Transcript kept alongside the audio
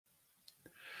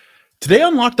Today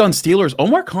on Locked On Steelers,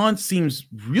 Omar Khan seems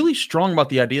really strong about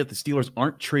the idea that the Steelers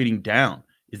aren't trading down.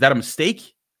 Is that a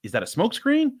mistake? Is that a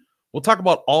smokescreen? We'll talk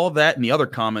about all of that and the other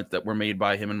comments that were made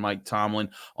by him and Mike Tomlin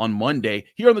on Monday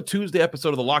here on the Tuesday episode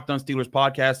of the Locked On Steelers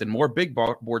podcast and more big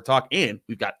board talk. And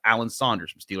we've got Alan Saunders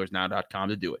from SteelersNow.com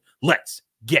to do it. Let's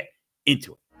get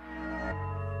into it.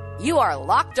 You are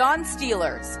Locked On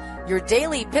Steelers, your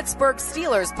daily Pittsburgh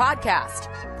Steelers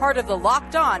podcast, part of the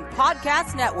Locked On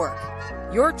Podcast Network.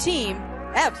 Your team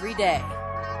every day.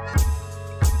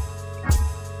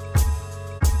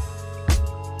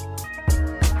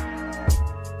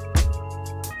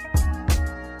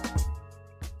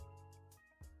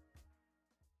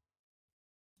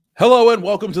 Hello and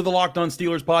welcome to the Locked On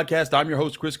Steelers podcast. I'm your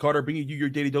host, Chris Carter, bringing you your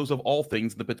daily dose of all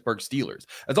things the Pittsburgh Steelers.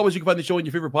 As always, you can find the show in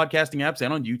your favorite podcasting apps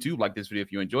and on YouTube. Like this video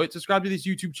if you enjoy it. Subscribe to this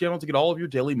YouTube channel to get all of your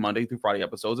daily Monday through Friday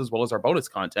episodes, as well as our bonus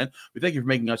content. We thank you for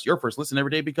making us your first listen every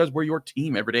day because we're your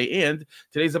team every day. And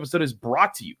today's episode is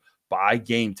brought to you by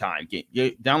Game Time.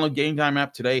 Download Game Time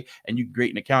app today, and you can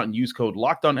create an account and use code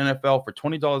LOCKEDONNFL for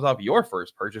 $20 off your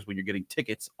first purchase when you're getting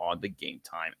tickets on the Game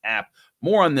Time app.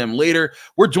 More on them later.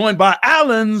 We're joined by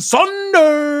Alan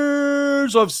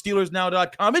Saunders of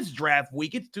SteelersNow.com. It's draft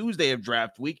week. It's Tuesday of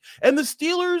draft week, and the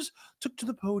Steelers took to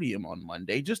the podium on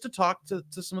Monday just to talk to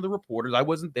some of the reporters. I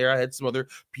wasn't there. I had some other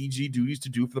PG duties to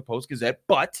do for the Post-Gazette,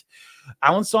 but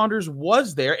Alan Saunders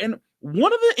was there, and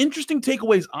one of the interesting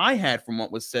takeaways I had from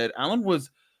what was said, Alan, was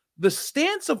the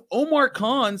stance of Omar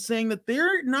Khan saying that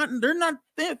they're not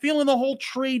feeling the whole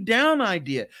trade down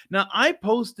idea. Now, I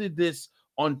posted this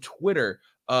on Twitter,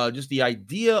 just the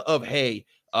idea of, hey,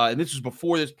 and this was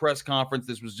before this press conference.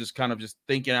 This was just kind of just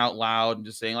thinking out loud and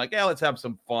just saying like, yeah, let's have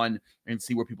some fun and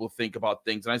see where people think about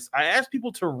things. And I asked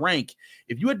people to rank,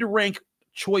 if you had to rank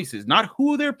choices, not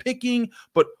who they're picking,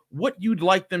 but what you'd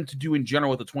like them to do in general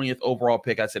with the 20th overall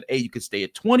pick. I said, A, you could stay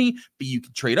at 20, B, you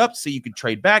could trade up, C, you could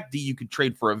trade back, D, you could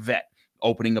trade for a vet,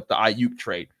 opening up the Ayuk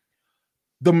trade.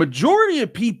 The majority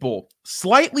of people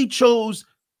slightly chose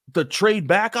the trade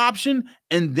back option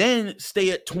and then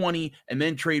stay at 20 and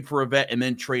then trade for a vet and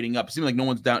then trading up. It seems like no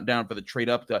one's down for the trade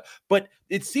up, but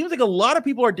it seems like a lot of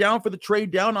people are down for the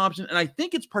trade down option. And I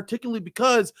think it's particularly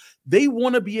because they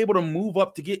want to be able to move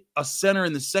up to get a center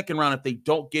in the second round if they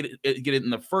don't get it in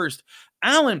the first.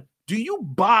 Alan, do you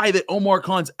buy that Omar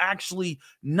Khan's actually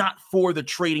not for the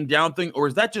trading down thing, or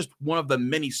is that just one of the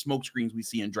many smokescreens we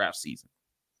see in draft season?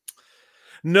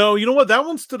 No, you know what? That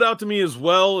one stood out to me as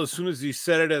well as soon as he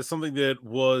said it as something that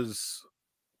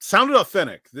sounded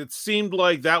authentic. That seemed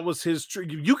like that was his.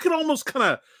 You could almost kind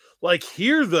of like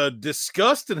hear the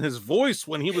disgust in his voice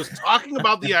when he was talking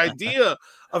about the idea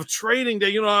of trading.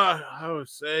 That, you know, I would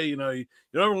say, you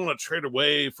never want to trade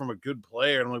away from a good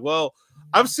player. And I'm like, well,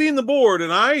 I've seen the board,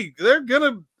 and they're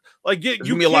gonna. Like, you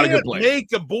can't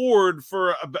make a board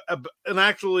for and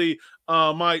actually,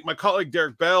 my colleague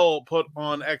Derek Bell put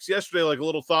on X yesterday, like a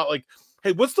little thought, like,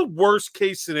 hey, what's the worst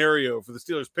case scenario for the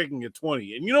Steelers picking at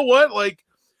 20? And you know what? Like,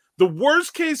 the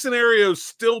worst case scenario is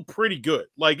still pretty good.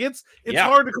 Like, it's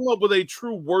hard to come up with a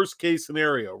true worst case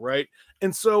scenario, right?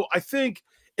 And so I think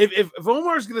if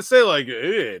Omar's going to say, like,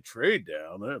 hey, trade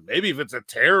down, maybe if it's a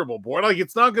terrible board, like,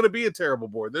 it's not going to be a terrible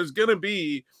board. There's going to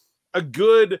be a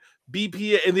good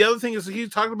BPA. And the other thing is he's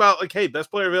talking about, like, hey, best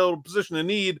player available position of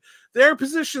need. Their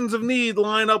positions of need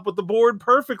line up with the board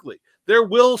perfectly. There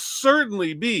will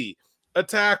certainly be a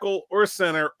tackle or a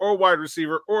center or a wide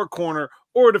receiver or a corner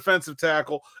or a defensive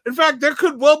tackle. In fact, there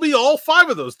could well be all five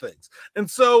of those things. And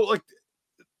so, like,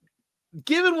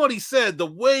 given what he said, the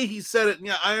way he said it,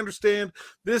 yeah, I understand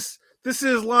this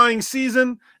is lying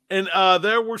season. And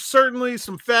there were certainly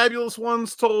some fabulous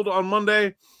ones told on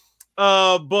Monday.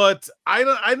 But I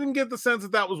didn't get the sense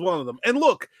that was one of them. And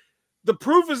look, the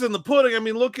proof is in the pudding. I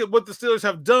mean, look at what the Steelers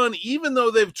have done. Even though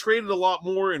they've traded a lot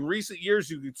more in recent years,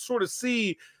 you could sort of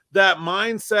see that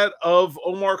mindset of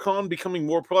Omar Khan becoming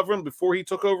more prevalent before he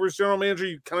took over as general manager.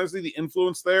 You kind of see the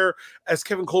influence there as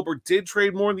Kevin Colbert did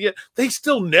trade more in the end. They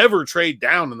still never trade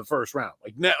down in the first round.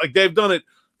 Like they've done it.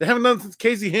 They haven't done it since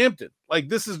Casey Hampton. Like,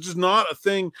 this is just not a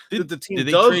thing that the team does.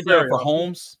 Did they trade down for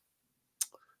Holmes?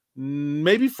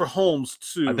 Maybe for Holmes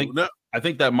too. I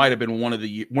think that might have been one of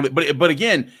the but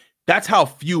again, that's how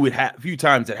few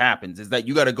times it happens, is that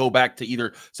you got to go back to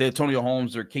either say Antonio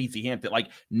Holmes or Casey Hampton. Like,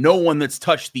 no one that's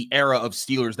touched the era of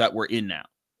Steelers that we're in now.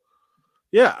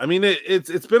 Yeah, I mean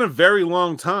it's been a very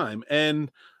long time,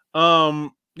 and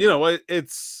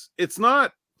it's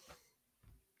not.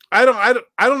 I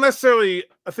don't necessarily.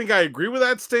 I think I agree with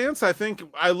that stance. I think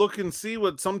I look and see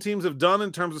what some teams have done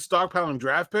in terms of stockpiling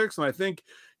draft picks, and I think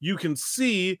you can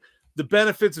see the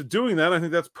benefits of doing that. I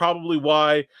think that's probably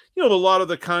why, a lot of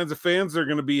the kinds of fans that are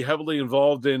going to be heavily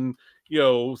involved in,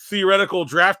 theoretical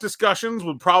draft discussions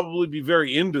would probably be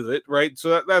very into it, right?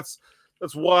 So that's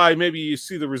why maybe you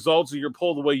see the results of your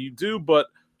poll the way you do. But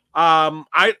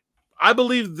I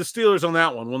believe the Steelers on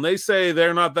that one. When they say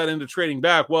they're not that into trading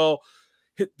back, well,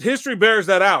 history bears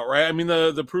that out, right? I mean,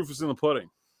 the proof is in the pudding.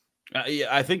 Yeah,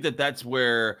 I think that's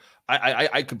where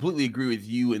I completely agree with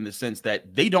you in the sense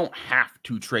that they don't have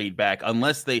to trade back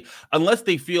unless they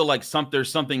feel like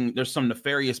there's some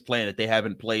nefarious plan that they have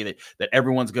in play that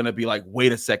everyone's going to be like,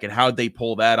 wait a second, how'd they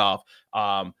pull that off?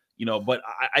 But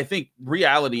I think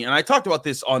reality, and I talked about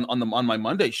this on my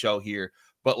Monday show here,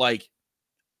 but like,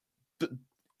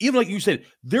 even like you said,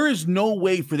 there is no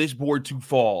way for this board to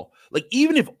fall. Like,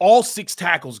 even if all 6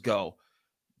 tackles go,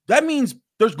 that means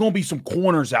there's going to be some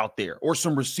corners out there or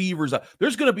some receivers.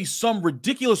 There's going to be some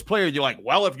ridiculous player. You're like,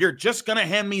 well, if you're just going to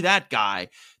hand me that guy,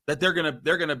 that they're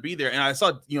gonna be there. And I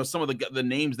saw some of the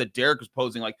names that Derek was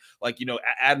posing, like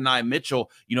Adonai Mitchell,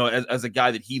 as a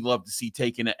guy that he loved to see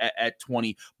taken at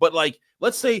 20. But like,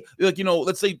 let's say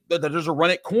that there's a run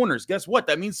at corners. Guess what?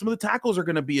 That means some of the tackles are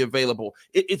going to be available.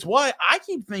 It's why I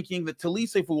keep thinking that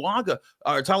Talise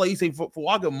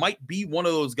Fuaga might be one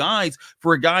of those guys.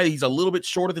 For a guy, he's a little bit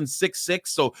shorter than 6'6",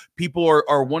 so people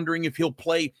are wondering if he'll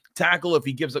play tackle if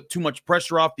he gives up too much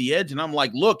pressure off the edge. And I'm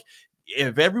like, look,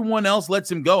 if everyone else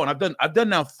lets him go, and I've done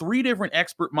now 3 different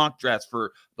expert mock drafts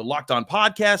for the Locked On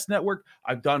Podcast Network.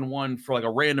 I've done one for like a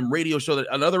random radio show,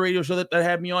 another radio show that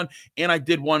had me on, and I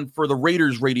did one for the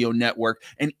Raiders Radio Network.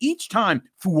 And each time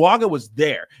Fuaga was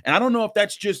there, and I don't know if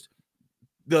that's just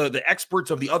the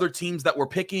experts of the other teams that were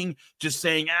picking, just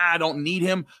saying, I don't need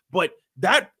him, but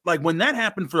that, like, when that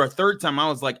happened for a 3rd time, I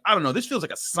was like, I don't know, this feels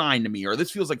like a sign to me, or this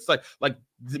feels like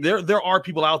there are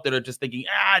people out there that are just thinking,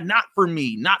 not for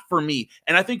me.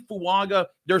 And I think Fuaga,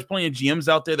 there's plenty of GMs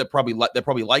out there that probably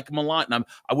like him a lot, and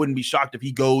I wouldn't be shocked if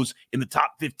he goes in the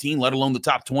top 15, let alone the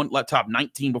top 20, top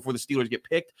 19 before the Steelers get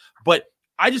picked. But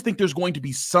I just think there's going to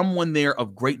be someone there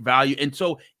of great value, and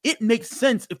so it makes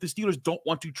sense if the Steelers don't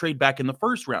want to trade back in the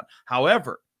 1st round.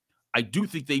 However, I do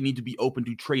think they need to be open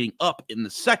to trading up in the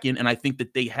 2nd, and I think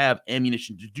that they have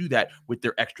ammunition to do that with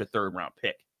their extra 3rd round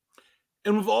pick.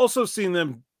 And we've also seen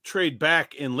them trade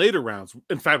back in later rounds.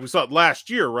 In fact, we saw it last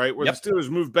year, right, where the Steelers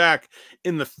moved back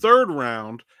in the 3rd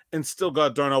round and still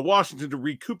got Darnell Washington to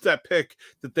recoup that pick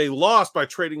that they lost by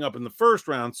trading up in the 1st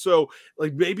round. So,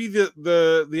 like, maybe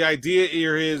the idea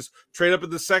here is trade up in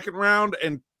the 2nd round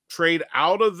and trade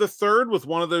out of the 3rd with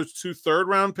one of those 2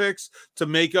 3rd-round picks to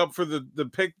make up for the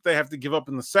pick they have to give up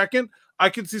in the 2nd. I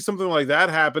could see something like that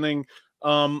happening,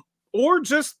 or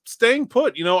just staying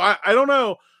put. I don't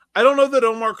know. I don't know that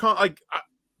Omar Khan,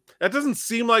 that doesn't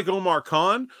seem like Omar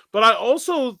Khan, but I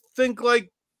also think,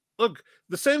 look,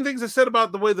 the same things I said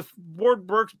about the way the board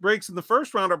breaks in the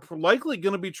 1st round are likely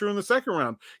going to be true in the 2nd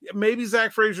round. Maybe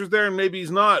Zach Frazier's there and maybe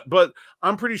he's not, but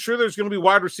I'm pretty sure there's going to be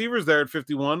wide receivers there at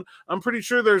 51. I'm pretty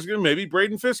sure there's going to maybe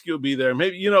Braden Fiske will be there.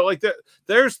 Maybe, like that.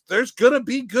 There's going to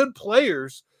be good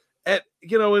players and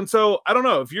so I don't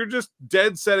know if you're just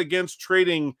dead set against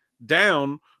trading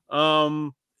down.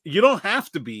 You don't have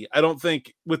to be, I don't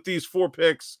think, with these 4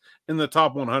 picks in the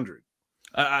top 100.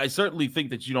 I certainly think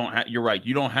that you're right.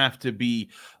 You don't have to be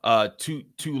too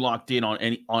locked in on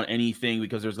anything,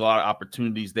 because there's a lot of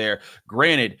opportunities there.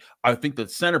 Granted, I think the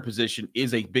center position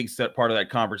is a big part of that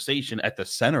conversation, at the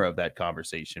center of that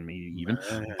conversation, maybe even.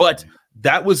 But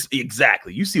that was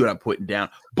exactly, you see what I'm putting down.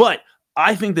 But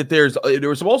I think that there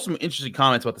was also some interesting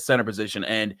comments about the center position,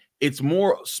 and it's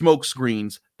more smoke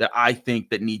screens that I think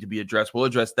that need to be addressed. We'll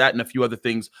address that and a few other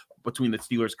things between the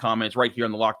Steelers comments right here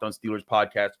on the Locked On Steelers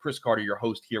podcast. Chris Carter, your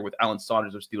host, here with Alan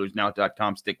Saunders of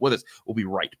SteelersNow.com. Stick with us. We'll be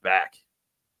right back.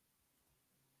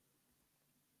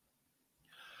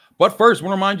 But first, I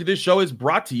want to remind you this show is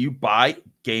brought to you by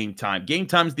Game Time. Game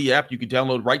Time is the app you can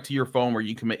download right to your phone, where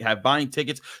you can have buying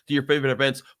tickets to your favorite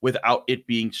events without it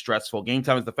being stressful. Game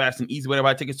Time is the fast and easy way to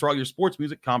buy tickets to all your sports,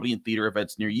 music, comedy, and theater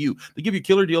events near you. They give you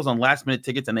killer deals on last-minute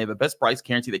tickets, and they have a best price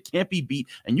guarantee that can't be beat,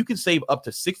 and you can save up to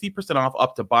 60% off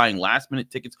up to buying last-minute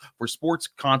tickets for sports,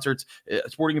 concerts,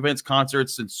 sporting events,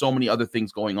 concerts, and so many other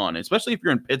things going on. And especially if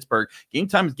you're in Pittsburgh, Game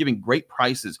Time is giving great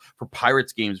prices for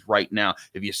Pirates games right now.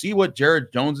 If you see what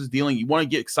Jared Jones is dealing, you want to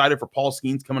get excited for Paul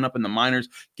Skeens coming up in the minors,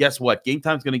 guess what? Game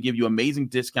Time's going to give you amazing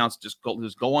discounts. Just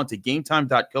go on to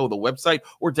gametime.co, the website,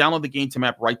 or download the Game Time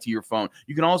app right to your phone.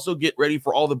 You can also get ready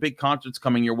for all the big concerts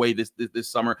coming your way this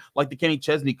summer, like the Kenny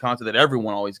Chesney concert that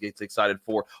everyone always gets excited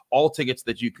for. All tickets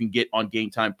that you can get on Game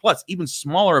Time, plus even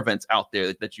smaller events out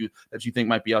there that you think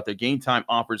might be out there. Game Time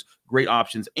offers great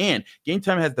options, and Game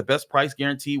Time has the best price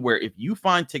guarantee, where if you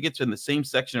find tickets in the same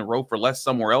section and row for less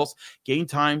somewhere else, Game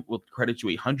Time will credit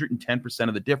you 110%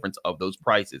 of the difference of those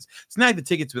prices. Snag the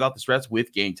tickets without the stress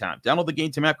with Game Time. Download the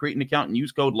Game Time app, create an account, and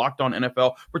use code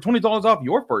LOCKEDONNFL for $20 off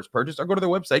your first purchase, or go to their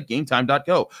website,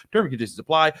 gametime.co. Terms and conditions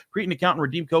apply. Create an account and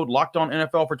redeem code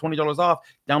LOCKEDONNFL for $20 off.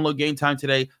 Download Game Time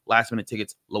today. Last minute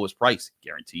tickets, lowest price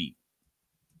guaranteed.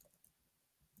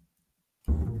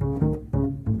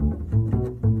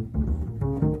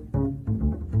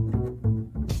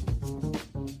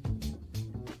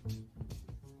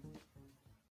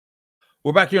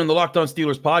 We're back here on the Locked On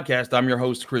Steelers podcast. I'm your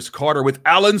host, Chris Carter, with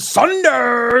Alan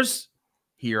Saunders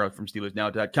here from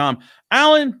SteelersNow.com.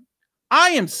 Alan, I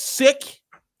am sick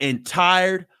and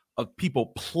tired of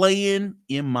people playing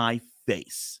in my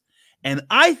face. And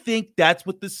I think that's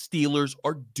what the Steelers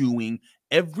are doing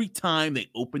every time they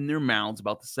open their mouths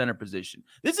about the center position.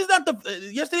 This is not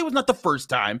yesterday was not the first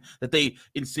time that they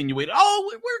insinuated, oh,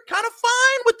 we're kind of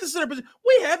fine with the center position.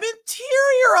 We have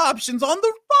interior options on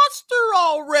the roster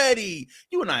already.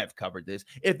 You and I have covered this.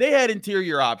 If they had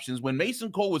interior options when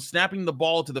Mason Cole was snapping the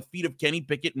ball to the feet of Kenny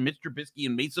Pickett and Mitch Trubisky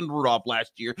and Mason Rudolph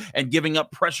last year and giving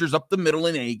up pressures up the middle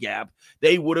in A-gap,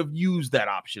 they would have used that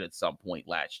option at some point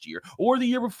last year or the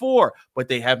year before, but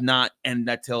they have not, and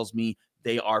that tells me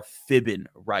they are fibbing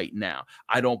right now.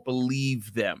 I don't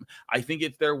believe them. I think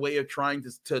it's their way of trying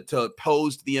to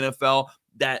pose to the NFL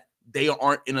that they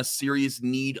aren't in a serious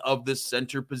need of the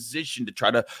center position, to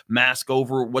try to mask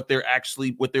over what their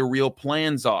real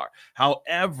plans are.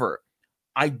 However,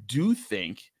 I do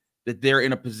think that they're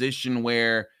in a position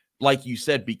where, like you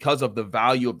said, because of the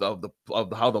value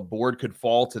of how the board could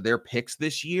fall to their picks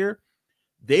this year,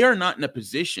 they are not in a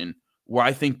position where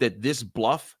I think that this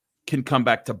bluff can come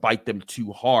back to bite them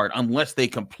too hard, unless they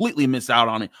completely miss out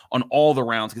on it on all the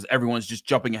rounds, because everyone's just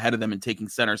jumping ahead of them and taking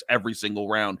centers every single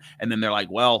round. And then they're like,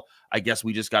 well, I guess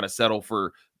we just got to settle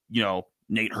for,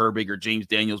 Nate Herbig or James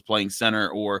Daniels playing center,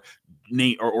 or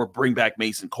or bring back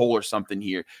Mason Cole or something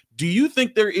here. Do you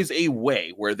think there is a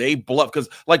way where they bluff? Because,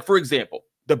 like, for example,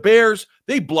 the Bears,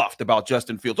 they bluffed about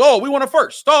Justin Fields. Oh, we want a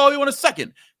first. Oh, we want a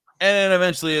second. And then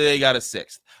eventually they got a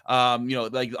sixth. I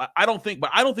don't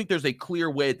think there's a clear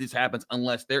way that this happens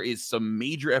unless there is some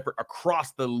major effort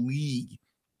across the league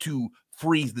to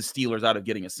freeze the Steelers out of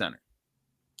getting a center.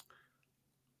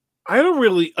 I don't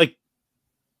really like.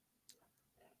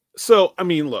 So, I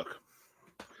mean, look,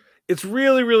 it's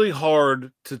really, really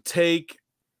hard to take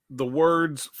the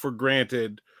words for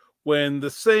granted when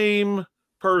the same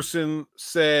person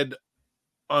said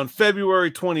on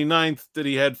February 29th that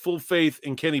he had full faith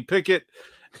in Kenny Pickett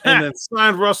and then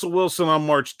signed Russell Wilson on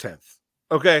March 10th.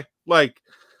 Okay? Like,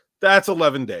 that's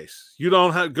 11 days. You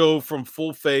don't have to go from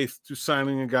full faith to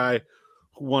signing a guy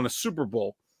who won a Super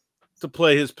Bowl to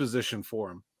play his position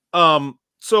for him.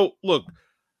 So, look,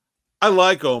 I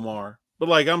like Omar,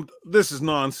 but, this is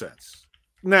nonsense.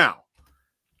 Now,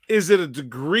 is it a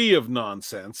degree of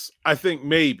nonsense? I think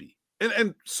maybe.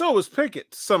 And so is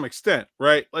Pickett to some extent,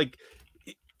 right? Like,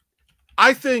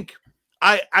 I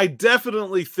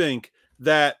definitely think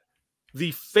that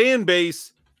the fan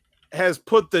base has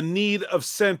put the need of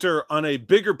center on a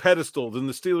bigger pedestal than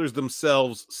the Steelers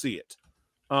themselves see it.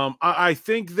 I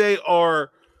think they are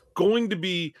going to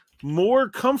be more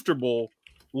comfortable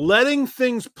letting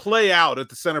things play out at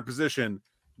the center position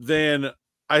than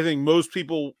I think most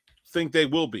people think they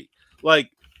will be. Like,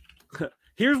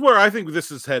 here's where I think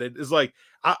this is headed, is like,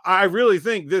 I really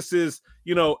think this is,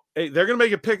 they're going to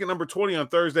make a pick at number 20 on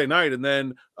Thursday night, and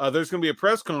then there's going to be a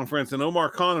press conference, and Omar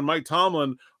Khan and Mike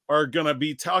Tomlin are going to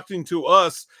be talking to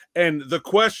us, and the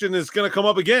question is going to come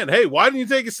up again. Hey, why didn't you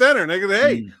take a center? And they're going to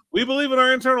say, hey, we believe in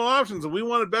our internal options, and we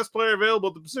wanted best player available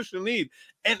at the position of need.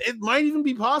 And it might even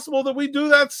be possible that we do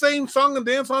that same song and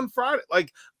dance on Friday.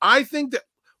 Like, I think that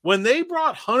when they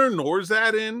brought Hunter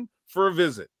Norzad in for a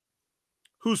visit,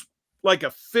 who's like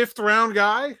a fifth-round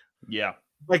guy, yeah.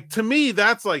 Like, to me,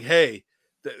 that's like, hey,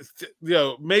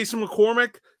 Mason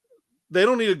McCormick, they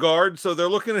don't need a guard, so they're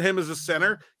looking at him as a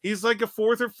center. He's like a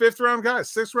fourth or fifth round guy,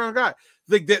 sixth round guy.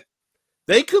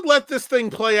 They could let this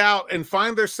thing play out and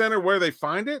find their center where they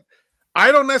find it.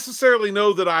 I don't necessarily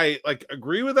know that I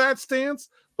agree with that stance,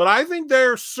 but I think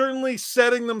they're certainly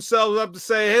setting themselves up to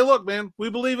say, hey, look, man,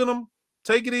 we believe in them.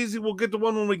 Take it easy. We'll get to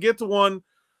one when we get to one.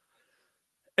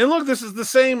 And look, this is the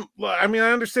same. I mean,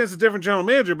 I understand it's a different general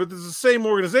manager, but this is the same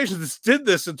organization that did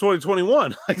this in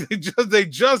 2021. Like they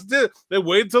just did. They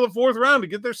waited until the 4th round to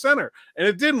get their center, and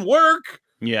it didn't work.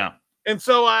 Yeah. And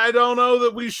so I don't know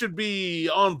that we should be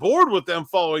on board with them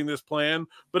following this plan.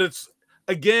 But it's,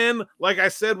 again, like I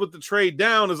said with the trade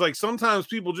down, is like sometimes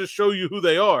people just show you who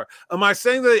they are. Am I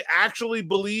saying that they actually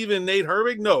believe in Nate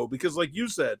Herbig? No, because like you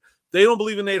said, they don't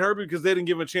believe in Nate Herbig because they didn't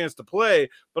give him a chance to play.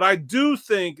 But I do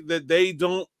think that they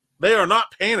are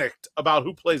not panicked about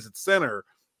who plays at center.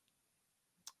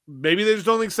 Maybe they just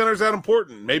don't think center's that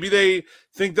important. Maybe they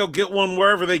think they'll get one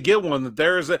wherever they get one. That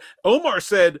there is Omar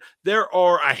said there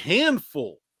are a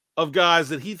handful of guys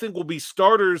that he think will be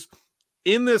starters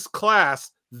in this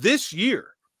class this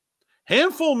year.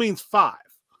 Handful means 5.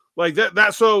 Like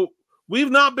that. So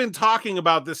we've not been talking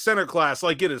about this center class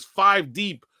like it is 5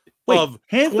 deep. Wait,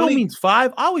 handful means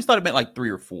 5? I always thought it meant like 3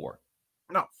 or 4.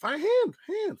 No, 5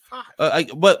 hand 5.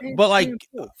 But like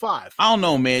handful, 5. I don't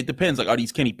know, man. It depends. Like, are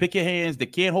these Kenny Pickett hands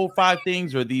that can't hold 5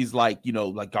 things, or these like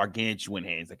gargantuan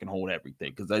hands that can hold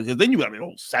everything? Because then you got to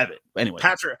hold 7. Anyway,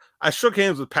 I shook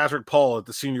hands with Patrick Paul at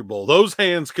the Senior Bowl. Those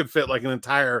hands could fit like an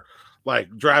entire like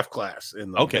draft class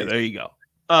in them. Okay, there you go.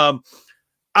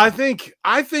 I think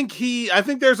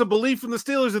there's a belief in the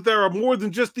Steelers that there are more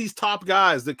than just these top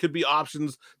guys that could be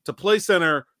options to play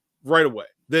center right away.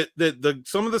 That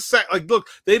some of the look,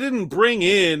 they didn't bring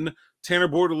in Tanner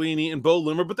Bortolini and Bo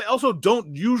Limmer, but they also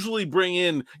don't usually bring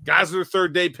in guys that are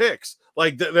 3rd-day picks.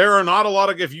 Like there are not a lot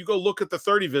of, if you go look at the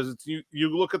 30 visits, you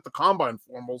look at the combine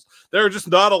formals, there are just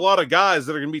not a lot of guys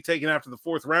that are going to be taken after the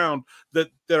 4th round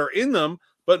that are in them.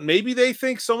 But maybe they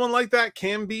think someone like that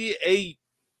can be a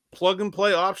plug and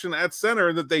play option at center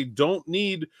and that they don't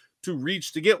need to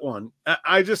reach to get one.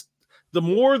 The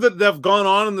more that they've gone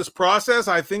on in this process,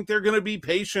 I think they're going to be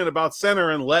patient about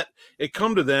center and let it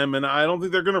come to them. And I don't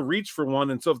think they're going to reach for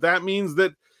one. And so if that means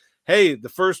that, hey, the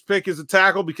first pick is a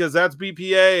tackle because that's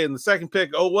BPA, and the second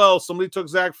pick, oh, well, somebody took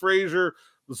Zach Frazier.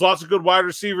 There's lots of good wide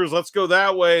receivers. Let's go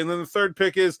that way. And then the 3rd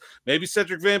pick is maybe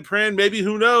Cedric Van Pran, maybe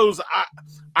who knows.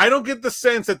 I don't get the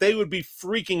sense that they would be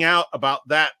freaking out about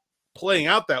that playing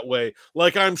out that way,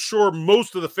 like I'm sure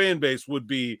most of the fan base would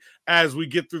be as we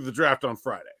get through the draft on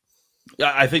Friday.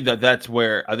 I think that's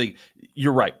where I think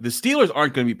you're right. The Steelers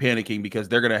aren't going to be panicking because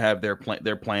they're going to have their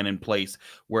plan in place.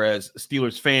 Whereas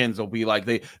Steelers fans will be like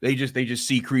they just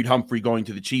see Creed Humphrey going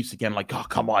to the Chiefs again, like, oh,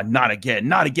 come on, not again.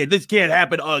 This can't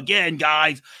happen again,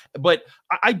 guys. But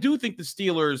I do think the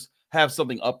Steelers have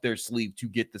something up their sleeve to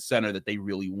get the center that they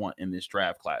really want in this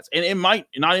draft class. And it might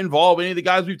not involve any of the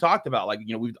guys we've talked about. Like,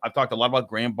 I've talked a lot about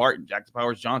Graham Barton, Jackson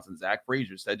Powers-Johnson, Zach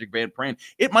Frazier, Cedric Van Pran.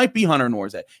 It might be Hunter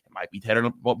Norzat. It might be Tanner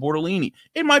Bortolini.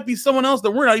 It might be someone else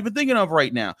that we're not even thinking of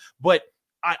right now. But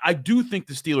I do think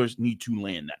the Steelers need to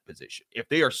land that position. If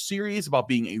they are serious about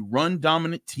being a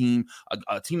run-dominant team,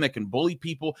 a team that can bully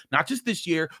people, not just this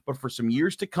year, but for some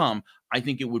years to come, I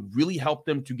think it would really help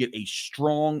them to get a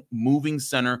strong moving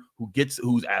center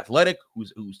who's athletic,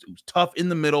 who's tough in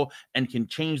the middle, and can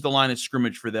change the line of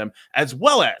scrimmage for them, as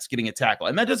well as getting a tackle.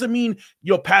 And that doesn't mean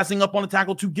passing up on a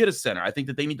tackle to get a center. I think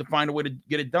that they need to find a way to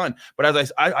get it done. But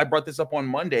as I brought this up on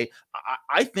Monday,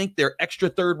 I think their extra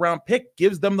 3rd round pick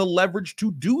gives them the leverage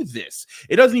to do this.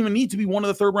 It doesn't even need to be one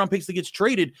of the 3rd round picks that gets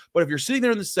traded. But if you're sitting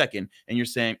there in the 2nd and you're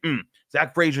saying,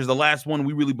 Zach Frazier is the last one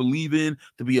we really believe in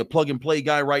to be a plug and play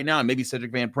guy right now, and maybe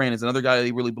Cedric Van Pran is another guy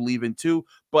they really believe in too,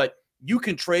 but you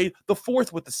can trade the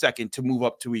 4th with the 2nd to move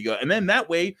up to Ego. And then that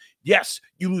way, yes,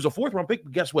 you lose a 4th round pick,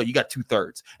 but guess what? You got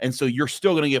 2/3. And so you're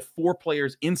still going to get 4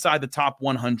 players inside the top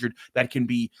 100 that can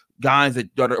be guys that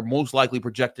are most likely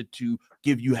projected to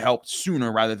give you help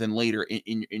sooner rather than later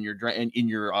in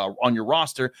your on your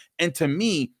roster. And to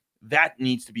me, that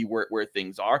needs to be where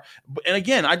things are. And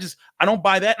again, I don't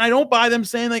buy that. And I don't buy them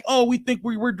saying like, oh, we think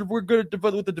we're good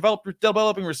with the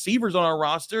developing receivers on our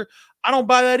roster. I don't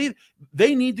buy that either.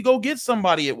 They need to go get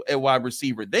somebody at wide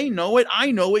receiver. They know it.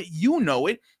 I know it. You know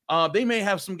it. They may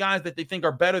have some guys that they think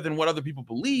are better than what other people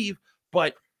believe,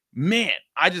 but man,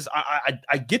 I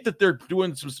get that they're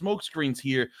doing some smoke screens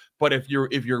here, but if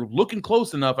you're looking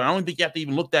close enough, and I don't think you have to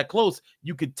even look that close,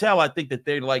 you could tell. I think that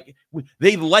they'd like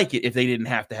it if they didn't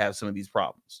have to have some of these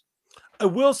problems. I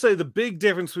will say the big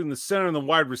difference between the center and the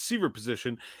wide receiver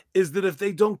position is that if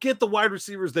they don't get the wide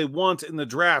receivers they want in the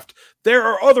draft, there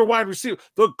are other wide receivers.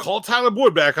 They'll call Tyler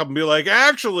Boyd back up and be like,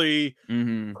 actually,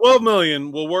 $12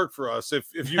 million will work for us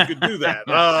if you could do that.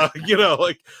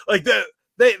 Like that.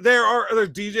 There's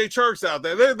DJ Charks out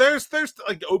there. There's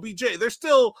like OBJ. There's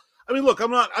still I mean, look,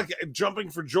 I'm not jumping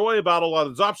for joy about a lot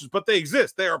of those options, but they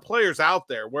exist. There are players out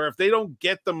there where if they don't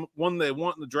get them one they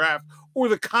want in the draft or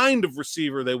the kind of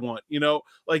receiver they want, you know,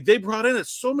 like they brought in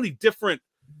so many different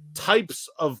types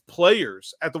of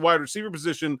players at the wide receiver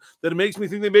position that it makes me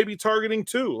think they may be targeting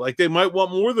two. Like they might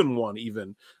want more than one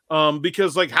even.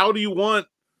 Because like, how do you want,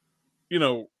 you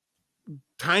know,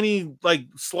 tiny like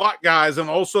slot guys and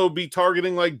also be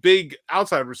targeting like big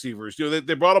outside receivers? You know,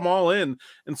 they brought them all in.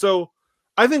 And so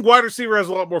I think wide receiver has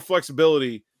a lot more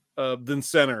flexibility than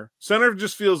center. Center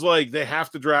just feels like they have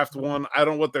to draft one. I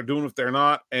don't know what they're doing if they're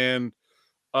not. And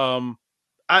I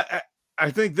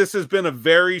think this has been a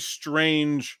very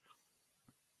strange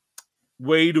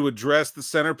way to address the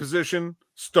center position,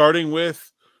 starting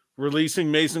with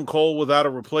releasing Mason Cole without a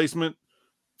replacement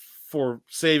for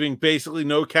saving basically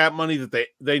no cap money that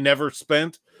they never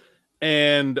spent.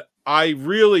 And I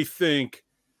really think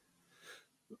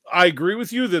I agree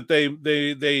with you that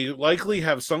they likely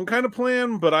have some kind of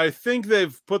plan, but I think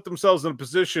they've put themselves in a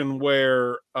position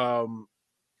where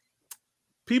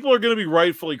people are going to be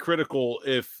rightfully critical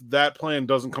if that plan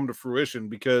doesn't come to fruition,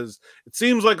 because it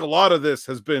seems like a lot of this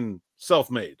has been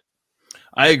self-made.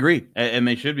 I agree, and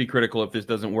they should be critical if this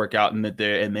doesn't work out, and that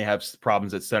they have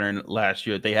problems at center last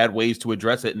year. They had ways to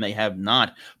address it, and they have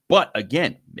not. But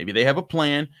again, maybe they have a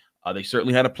plan. They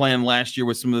certainly had a plan last year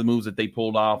with some of the moves that they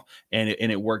pulled off, and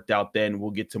it worked out then. We'll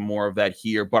get to more of that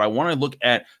here. But I want to look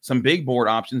at some big board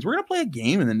options. We're going to play a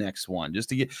game in the next one just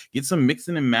to get some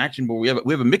mixing and matching board.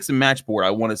 We have a mix and match board. I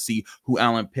want to see who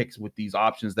Alan picks with these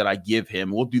options that I give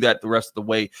him. We'll do that the rest of the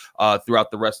way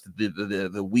throughout the rest of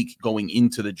the week going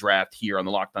into the draft here on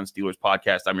the Locked On Steelers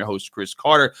podcast. I'm your host, Chris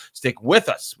Carter. Stick with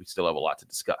us. We still have a lot to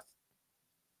discuss.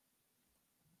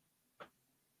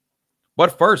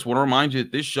 But first, I want to remind you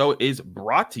that this show is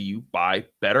brought to you by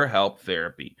BetterHelp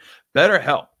Therapy.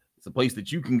 BetterHelp is a place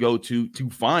that you can go to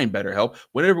find BetterHelp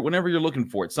whenever you're looking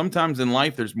for it. Sometimes in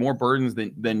life, there's more burdens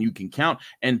than you can count,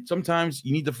 and sometimes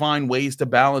you need to find ways to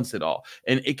balance it all.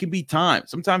 And it can be time.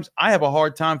 Sometimes I have a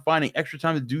hard time finding extra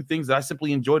time to do things that I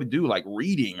simply enjoy to do, like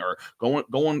reading or going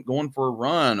for a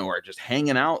run or just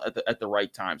hanging out at the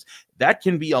right times. That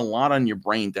can be a lot on your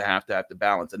brain to have to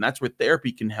balance. And that's where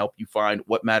therapy can help you find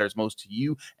what matters most to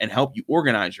you and help you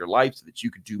organize your life so that you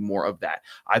could do more of that.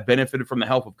 I've benefited from the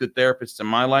help of good therapists in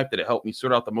my life that have helped me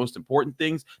sort out the most important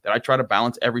things that I try to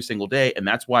balance every single day. And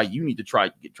that's why you need to try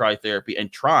therapy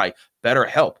and try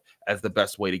BetterHelp as the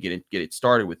best way to get it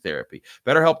started with therapy.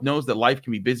 BetterHelp knows that life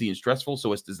can be busy and stressful,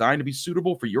 so it's designed to be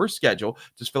suitable for your schedule.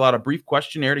 Just fill out a brief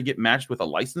questionnaire to get matched with a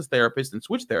licensed therapist and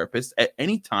switch therapists at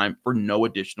any time for no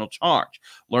additional charge.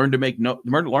 Learn to make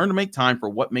time for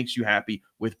what makes you happy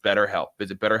with BetterHelp.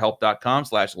 Visit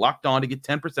BetterHelp.com/lockedon to get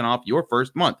 10% off your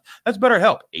first month. That's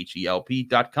BetterHelp,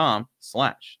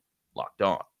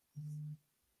 HELP.com/lockedon.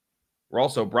 We're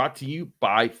also brought to you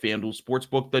by FanDuel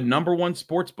Sportsbook, the #1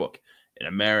 sportsbook in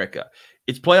America.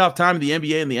 It's playoff time in the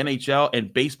NBA and the NHL,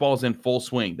 and baseball is in full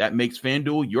swing. That makes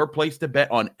FanDuel your place to bet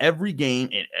on every game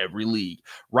in every league.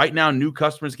 Right now, new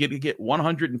customers get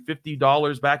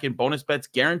 $150 back in bonus bets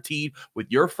guaranteed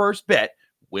with your first bet,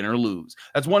 win or lose.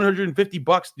 That's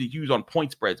 $150 to use on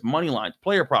point spreads, money lines,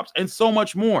 player props, and so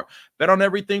much more. Bet on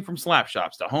everything from slap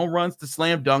shots to home runs to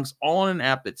slam dunks, all on an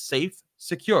app that's safe,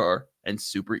 secure, and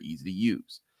super easy to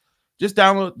use. Just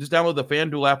download the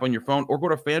FanDuel app on your phone or go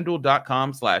to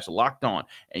FanDuel.com/lockedon,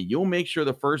 and you'll make sure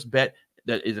the first bet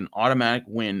that is an automatic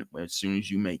win as soon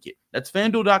as you make it. That's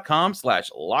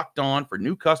FanDuel.com/lockedon for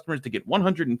new customers to get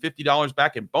 $150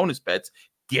 back in bonus bets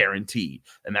guaranteed.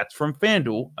 And that's from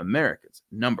FanDuel, America's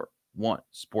 #1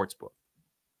 sportsbook.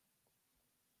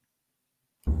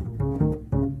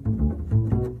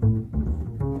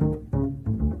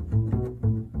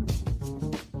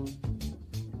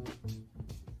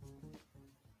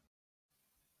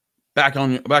 Back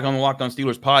on the Locked On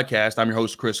Steelers podcast, I'm your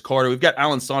host, Chris Carter. We've got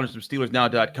Alan Saunders from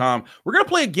SteelersNow.com. We're going to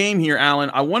play a game here, Alan.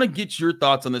 I want to get your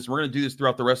thoughts on this. We're going to do this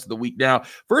throughout the rest of the week. Now,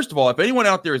 first of all, if anyone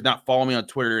out there is not following me on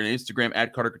Twitter and Instagram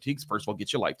at Carter Critiques, first of all,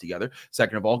 get your life together.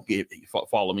 Second of all,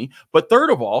 follow me. But third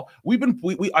of all,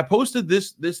 I posted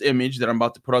this image that I'm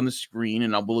about to put on the screen,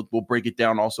 and we'll break it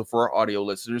down also for our audio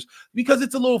listeners because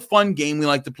it's a little fun game we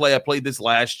like to play. I played this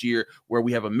last year where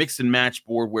we have a mix and match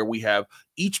board where we have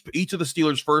each of the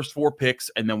Steelers' first 4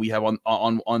 picks, and then we have in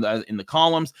the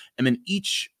columns, and then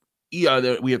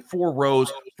we have 4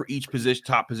 rows for each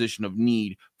top position of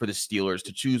need for the Steelers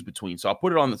to choose between. So I'll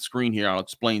put it on the screen here. I'll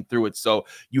explain through it. So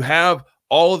you have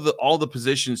all the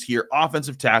positions here: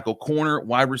 offensive tackle, corner,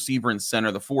 wide receiver, and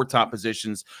center, the 4 top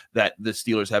positions that the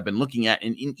Steelers have been looking at.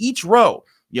 And in each row,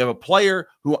 you have a player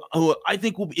who I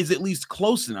think is at least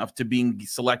close enough to being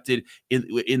selected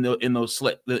in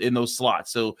those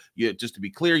slots. So just to be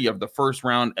clear, you have the first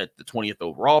round at the 20th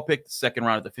overall pick, the second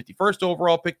round at the 51st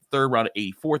overall pick, the third round at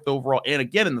 84th overall, and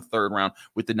again in the third round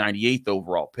with the 98th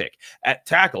overall pick. At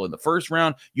tackle in the first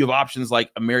round, you have options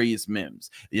like Amarius Mims.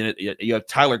 You have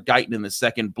Tyler Guyton in the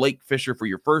second, Blake Fisher for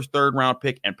your first third round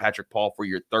pick, and Patrick Paul for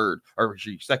your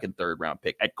second third round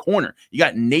pick. At corner, you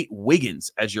got Nate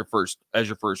Wiggins as your first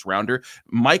rounder,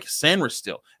 Mike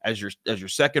Sanderstill as your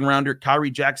second rounder,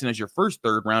 Kyrie Jackson as your first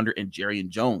third rounder, and Jarian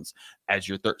Jones as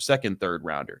your second third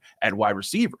rounder. At wide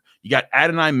receiver, you got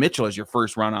Adonai Mitchell as your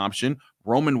first round option,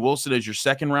 Roman Wilson as your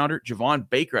second rounder, Javon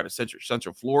Baker out of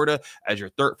Central Florida as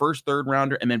your first third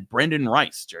rounder, and then Brendan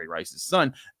Rice, Jerry Rice's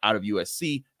son, out of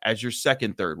USC as your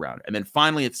second third rounder. And then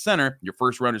finally at center, your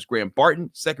first rounder is Graham Barton,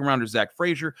 second rounder is Zach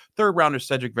Frazier, third rounder is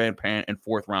Cedric Van Pan, and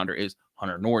fourth rounder is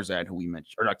Hunter Norzad, who we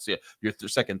mentioned, or not, your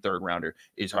second, third rounder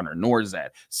is Hunter Norzad.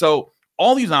 So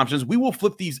all these options, we will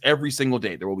flip these every single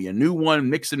day. There will be a new one,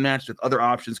 mix and match with other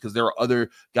options because there are other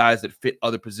guys that fit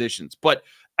other positions. But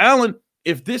Alan,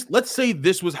 let's say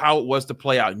this was how it was to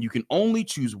play out, and you can only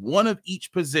choose one of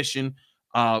each position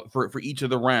for each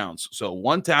of the rounds. So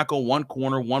one tackle, one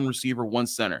corner, one receiver, one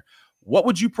center. What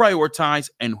would you prioritize,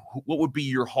 and what would be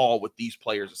your haul with these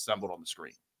players assembled on the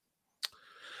screen?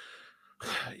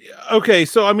 Okay,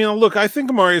 so I mean, look, I think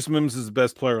Amarius Mims is the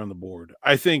best player on the board.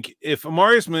 I think if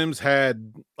Amarius Mims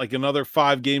had like another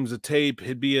 5 games of tape,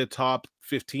 he'd be a top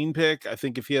 15 pick. I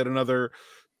think if he had another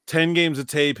 10 games of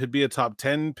tape, he'd be a top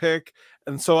 10 pick.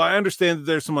 And so I understand that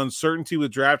there's some uncertainty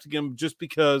with drafting him just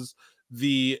because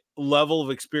the level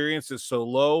of experience is so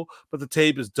low, but the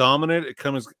tape is dominant. It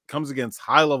comes against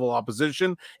high-level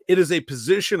opposition. It is a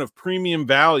position of premium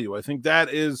value. I think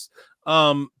that is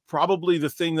probably the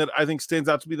thing that I think stands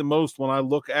out to be the most when I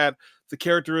look at the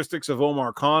characteristics of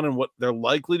Omar Khan and what they're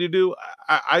likely to do.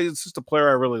 It's just a player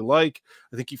I really like.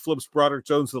 I think he flips Broderick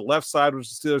Jones to the left side, which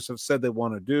the Steelers have said they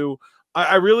want to do.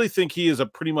 I really think he is a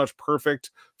pretty much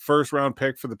perfect first-round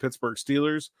pick for the Pittsburgh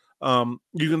Steelers.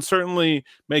 You can certainly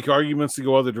make arguments to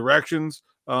go other directions,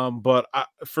 but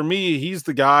for me, he's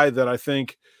the guy that I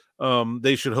think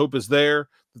they should hope is there,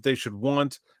 that they should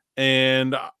want.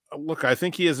 And look, I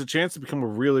think he has a chance to become a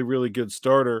really, really good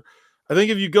starter. I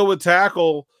think if you go with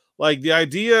tackle, like the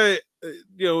idea,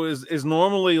 is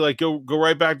normally like go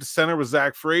right back to center with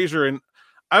Zach Frazier, and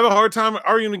I have a hard time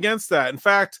arguing against that. In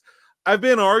fact, I've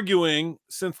been arguing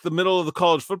since the middle of the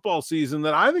college football season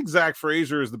that I think Zach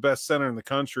Frazier is the best center in the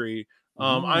country.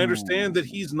 I understand that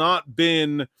he's not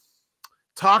been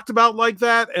talked about like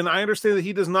that, and I understand that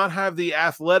he does not have the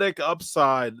athletic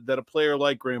upside that a player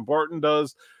like Graham Barton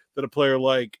does, that a player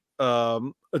like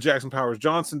Jackson Powers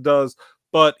Johnson does,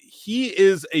 but he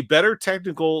is a better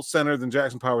technical center than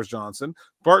Jackson Powers Johnson.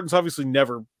 Barton's obviously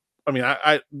never,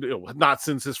 not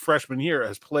since his freshman year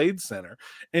has played center.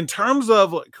 In terms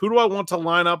of like, who do I want to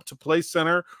line up to play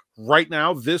center right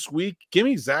now this week? Give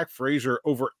me Zach Frazier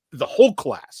over the whole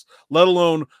class, let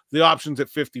alone the options at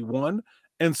 51.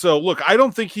 And so, look, I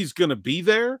don't think he's going to be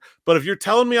there, but if you're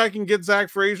telling me I can get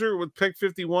Zach Frazier with pick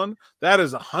 51, that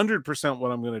is 100%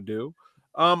 what I'm going to do.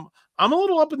 I'm a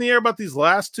little up in the air about these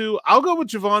last two. I'll go with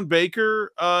Javon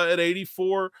Baker at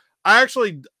 84. I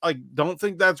actually don't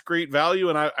think that's great value,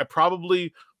 and I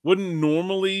probably wouldn't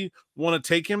normally want to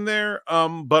take him there.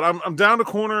 But I'm down to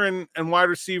corner and wide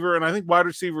receiver, and I think wide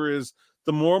receiver is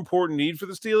the more important need for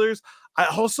the Steelers. I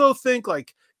also think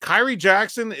like Kyrie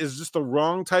Jackson is just the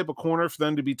wrong type of corner for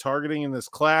them to be targeting in this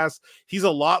class. He's a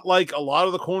lot like a lot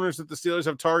of the corners that the Steelers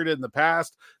have targeted in the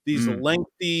past. These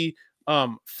lengthy,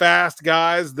 fast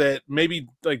guys that maybe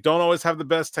like don't always have the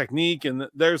best technique. And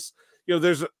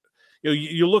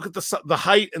you look at the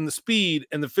height and the speed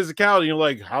and the physicality, and you're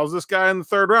like, how's this guy in the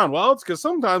third round? Well, it's because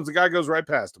sometimes the guy goes right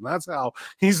past him. That's how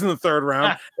he's in the third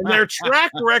round. And their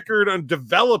track record on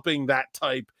developing that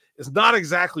type is not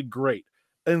exactly great.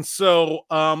 And so,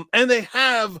 and they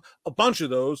have a bunch of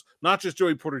those, not just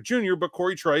Joey Porter Jr., but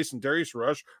Corey Trice and Darius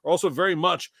Rush are also very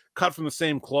much cut from the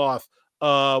same cloth.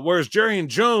 Whereas Jarian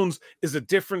Jones is a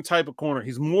different type of corner.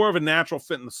 He's more of a natural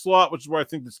fit in the slot, which is where I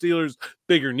think the Steelers'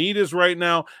 bigger need is right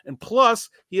now. And plus,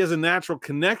 he has a natural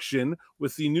connection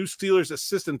with the new Steelers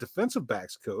assistant defensive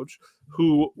backs coach,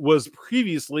 who was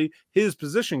previously his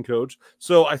position coach.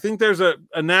 So I think there's a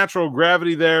natural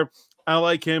gravity there. I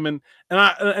like him. And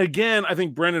I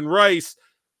think Brendan Rice,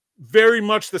 very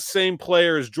much the same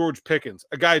player as George Pickens,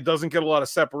 a guy who doesn't get a lot of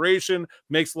separation,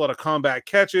 makes a lot of combat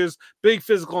catches, big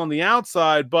physical on the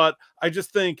outside. But I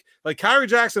just think like Kyrie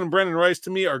Jackson and Brendan Rice to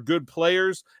me are good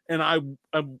players, and I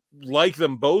like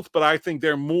them both, but I think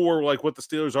they're more like what the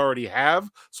Steelers already have.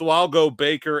 So I'll go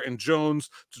Baker and Jones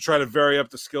to try to vary up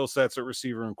the skill sets at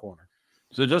receiver and corner.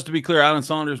 So just to be clear, Alan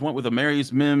Saunders went with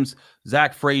Amarius Mims,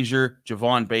 Zach Frazier,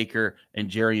 Javon Baker, and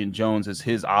Jarrian Jones as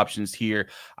his options here.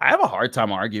 I have a hard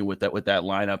time arguing with that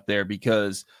lineup there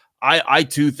because I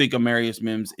too think Amarius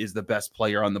Mims is the best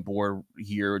player on the board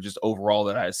here, just overall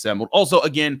that I assembled. Also,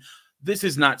 again, this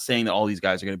is not saying that all these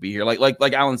guys are going to be here.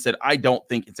 Like Alan said, I don't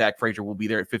think Zach Frazier will be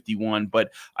there at 51,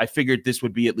 but I figured this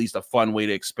would be at least a fun way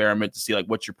to experiment to see like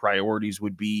what your priorities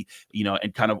would be, you know,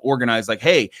 and kind of organize like,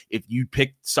 hey, if you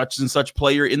pick such and such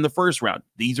player in the first round,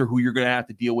 these are who you're going to have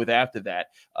to deal with after that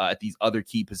at these other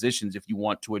key positions if you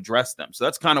want to address them. So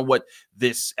that's kind of what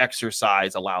this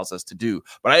exercise allows us to do.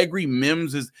 But I agree,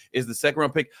 Mims is the second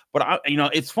round pick. But you know,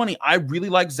 it's funny. I really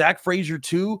like Zach Frazier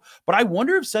too, but I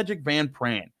wonder if Cedric Van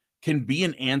Pran can be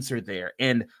an answer there.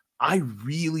 And I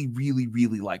really, really,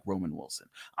 really like Roman Wilson.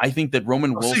 I think that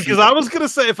Roman Wilson... Because I was going to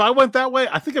say, if I went that way,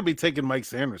 I think I'd be taking Mike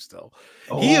Sanders still.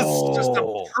 He is just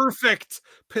a perfect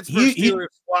Pittsburgh Steelers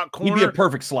slot corner. He'd be a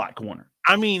perfect slot corner.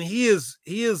 I mean, he is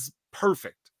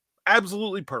perfect.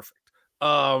 Absolutely perfect.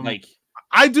 Like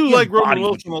I do like Roman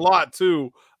Wilson a lot,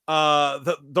 too.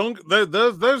 Those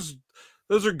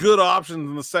are good options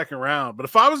in the second round. But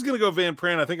if I was going to go Van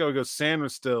Pran, I think I would go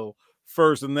Sanders still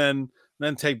first, and then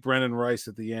take Brendan Rice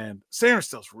at the end. Sanders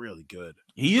still's really good.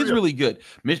 He is really good.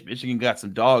 Michigan got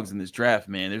some dogs in this draft,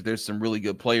 man. There's some really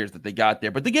good players that they got there.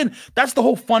 But again, that's the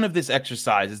whole fun of this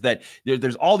exercise is that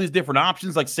there's all these different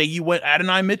options. Like say you went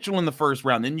Adonai Mitchell in the first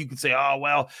round, then you could say, oh,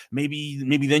 well, maybe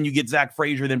then you get Zach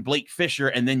Frazier, then Blake Fisher,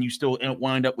 and then you still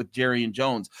wind up with Jarrian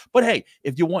Jones. But hey,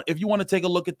 if you want to take a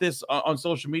look at this on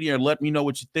social media and let me know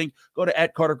what you think, go to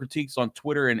 @CarterCritiques on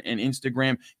Twitter and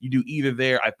Instagram. You do either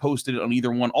there. I posted it on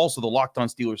either one. Also, the Locked On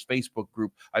Steelers Facebook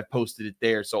group, I've posted it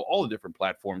there. So all the different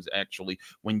platforms actually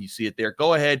when you see it there,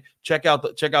 go ahead, check out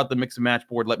the mix and match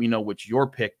board. Let me know which your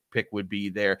pick would be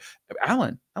there.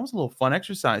 Alan, that was a little fun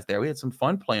exercise there. We had some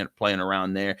fun playing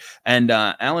around there. And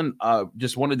Alan,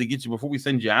 just wanted to get you before we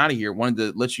send you out of here, wanted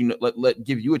to let you know,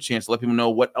 give you a chance to let people know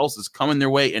what else is coming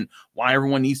their way and why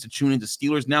everyone needs to tune into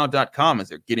SteelersNow.com as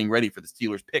they're getting ready for the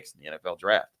Steelers picks in the NFL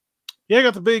draft. Yeah, I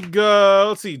got the big,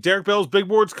 let's see, Derek Bell's big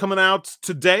board's coming out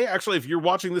today. Actually, if you're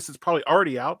watching this, it's probably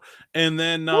already out. And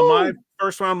then my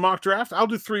first round mock draft, I'll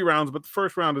do 3 rounds, but the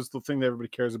first round is the thing that everybody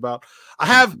cares about.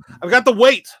 I've got the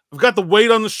weight. I've got the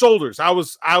weight on the shoulders. I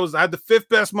had the 5th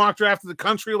best mock draft in the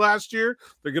country last year.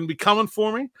 They're going to be coming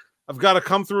for me. I've got to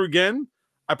come through again.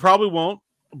 I probably won't,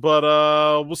 but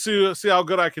we'll see how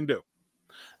good I can do.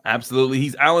 Absolutely.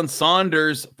 He's Alan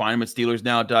Saunders. Find him at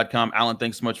SteelersNow.com. Alan,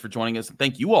 thanks so much for joining us. And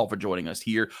thank you all for joining us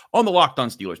here on the Locked On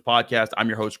Steelers podcast. I'm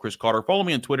your host, Chris Carter. Follow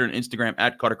me on Twitter and Instagram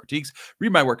 @CarterCritiques.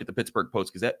 Read my work at the Pittsburgh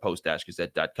Post-Gazette,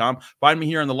 post-gazette.com. Find me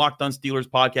here on the Locked On Steelers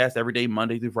podcast every day,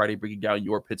 Monday through Friday, breaking down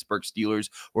your Pittsburgh Steelers.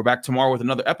 We're back tomorrow with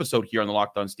another episode here on the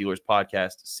Locked On Steelers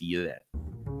podcast. See you then.